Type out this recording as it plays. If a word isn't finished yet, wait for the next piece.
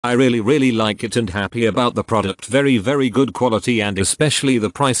I really like it and happy about the product. Very good quality and especially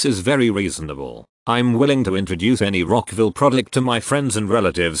the price is very reasonable. I'm willing to introduce any Rockville product to my friends and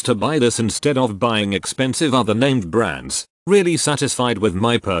relatives to buy this instead of buying expensive other named brands. Really satisfied with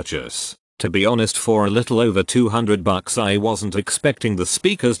my purchase. To be honest, for a little over $200 I wasn't expecting the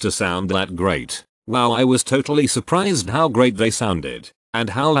speakers to sound that great. Wow, I was totally surprised how great they sounded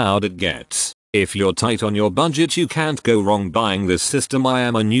and how loud it gets. If you're tight on your budget you can't go wrong buying this system. I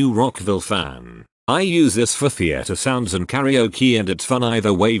am a new Rockville fan. I use this for theater sounds and karaoke and it's fun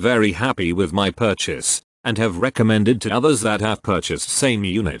either way. Very happy with my purchase and have recommended to others that have purchased same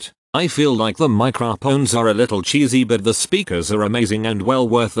unit. I feel like the microphones are a little cheesy but the speakers are amazing and well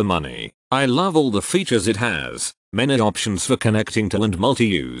worth the money. I love all the features it has, many options for connecting to and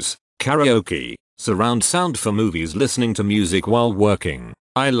multi-use, karaoke, surround sound for movies, listening to music while working.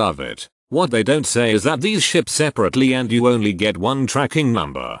 I love it. What they don't say is that these ship separately and you only get one tracking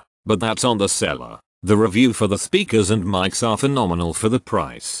number, but that's on the seller. The review for the speakers and mics are phenomenal for the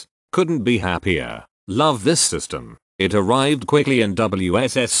price. Couldn't be happier. Love this system. It arrived quickly and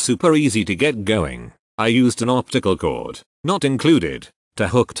WSS super easy to get going. I used an optical cord, not included, to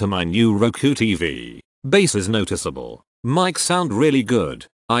hook to my new Roku TV. Bass is noticeable. Mics sound really good.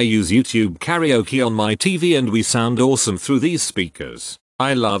 I use YouTube karaoke on my TV and we sound awesome through these speakers.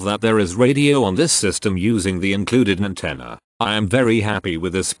 I love that there is radio on this system using the included antenna. I am very happy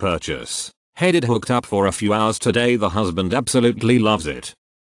with this purchase. Had it hooked up for a few hours today. The husband absolutely loves it.